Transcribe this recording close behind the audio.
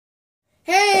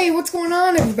what's going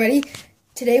on, everybody?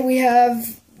 Today we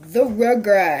have the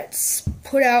Rugrats,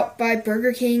 put out by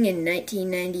Burger King in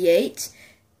 1998.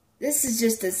 This is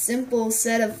just a simple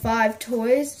set of 5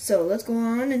 toys, so let's go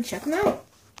on and check them out.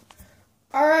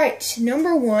 Alright,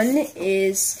 number 1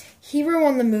 is Hero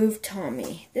on the Move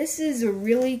Tommy. This is a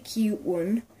really cute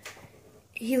one.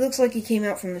 He looks like he came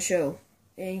out from the show.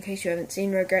 In case you haven't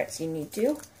seen Rugrats, you need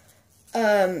to.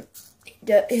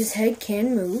 His head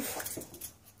can move.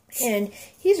 And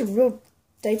he's a real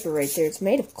diaper right there. It's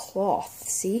made of cloth,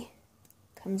 see?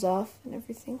 Comes off and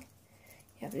everything.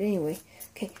 Yeah, but anyway.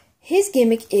 Okay, his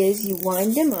gimmick is you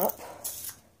wind him up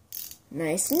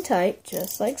nice and tight,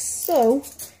 just like so.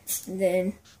 And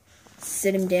then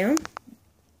sit him down.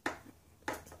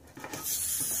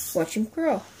 Watch him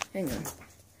grow. Hang on.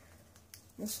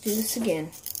 Let's do this again.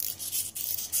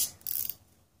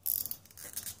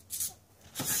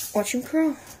 Watch him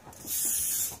curl.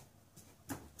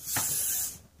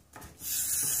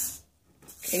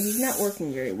 Okay, he's not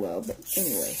working very well, but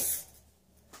anyway.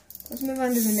 Let's move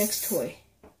on to the next toy.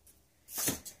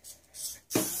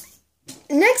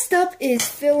 Next up is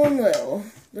Phil and Lil.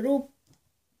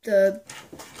 The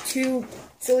 2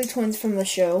 silly twins from the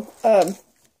show.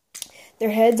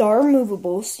 Their heads are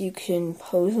movable, so you can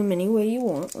pose them any way you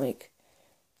want, like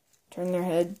turn their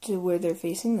head to where they're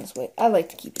facing this way. I like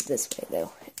to keep it this way,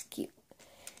 though. It's cute.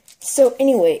 So,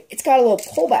 anyway, it's got a little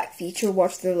pullback feature.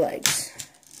 Watch their legs.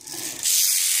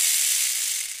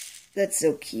 That's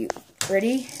so cute.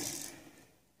 Ready?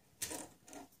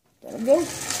 Let them go.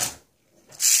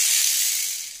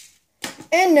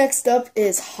 And next up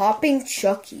is Hopping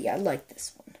Chucky. I like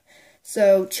this one.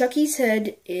 So, Chucky's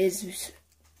head is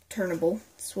turnable,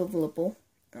 swivelable.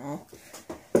 Oh.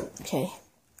 Okay.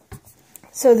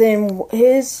 So then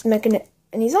his mechanism,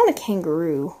 and he's on a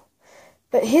kangaroo,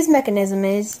 but his mechanism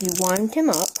is you wind him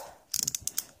up,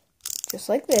 just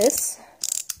like this,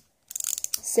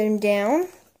 sit him down,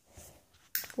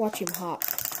 watch him hop.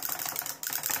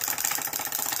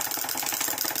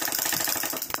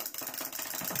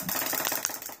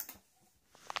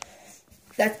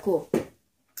 That's cool.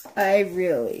 I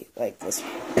really like this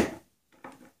one.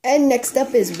 And next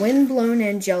up is Windblown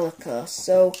Angelica.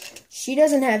 So she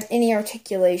doesn't have any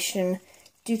articulation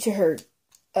due to her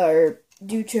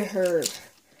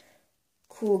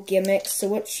cool gimmick. So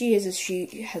what she is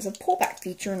she has a pullback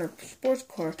feature in her sports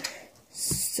car.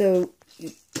 So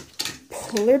you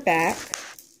pull her back.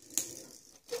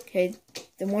 Okay,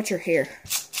 then watch her hair.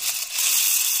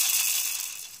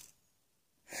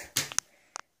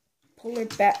 Pull her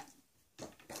back.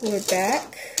 Pull her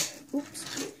back.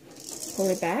 Oops. Pull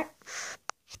her back.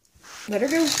 Let her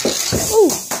go. Ooh!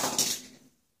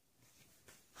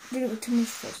 Did it with too much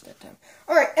force that time.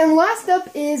 Alright, and last up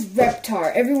is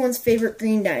Reptar, everyone's favorite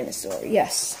green dinosaur.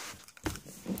 Yes.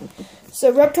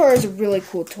 So Reptar is a really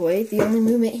cool toy. The only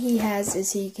movement he has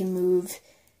is you can move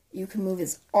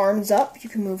his arms up, you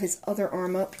can move his other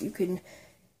arm up, you can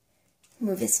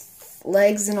move his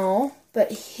legs and all. But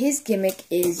his gimmick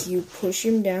is you push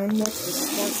him down. Watch the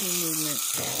sparking movement.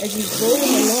 As you roll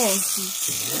him along,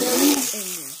 he's running in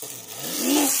there.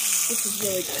 This is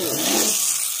really cool.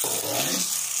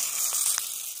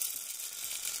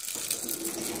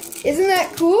 Isn't that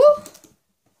cool?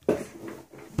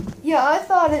 Yeah, I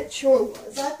thought it sure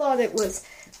was. I thought it was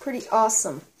pretty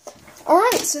awesome.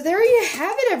 Alright, so there you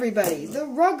have it, everybody. The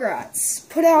Rugrats,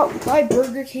 put out by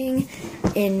Burger King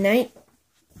in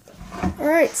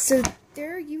Alright, so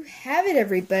there you have it,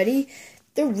 everybody.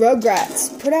 The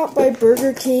Rugrats, put out by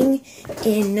Burger King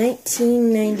in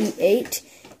 1998.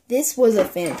 This was a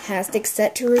fantastic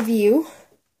set to review.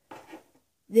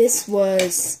 This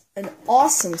was an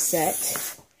awesome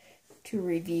set to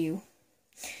review.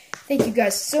 Thank you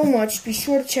guys so much. Be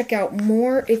sure to check out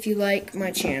more if you like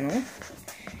my channel.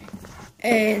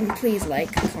 And please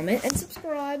like, comment, and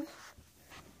subscribe.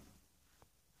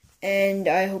 And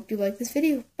I hope you like this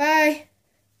video. Bye!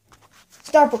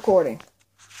 Stop recording.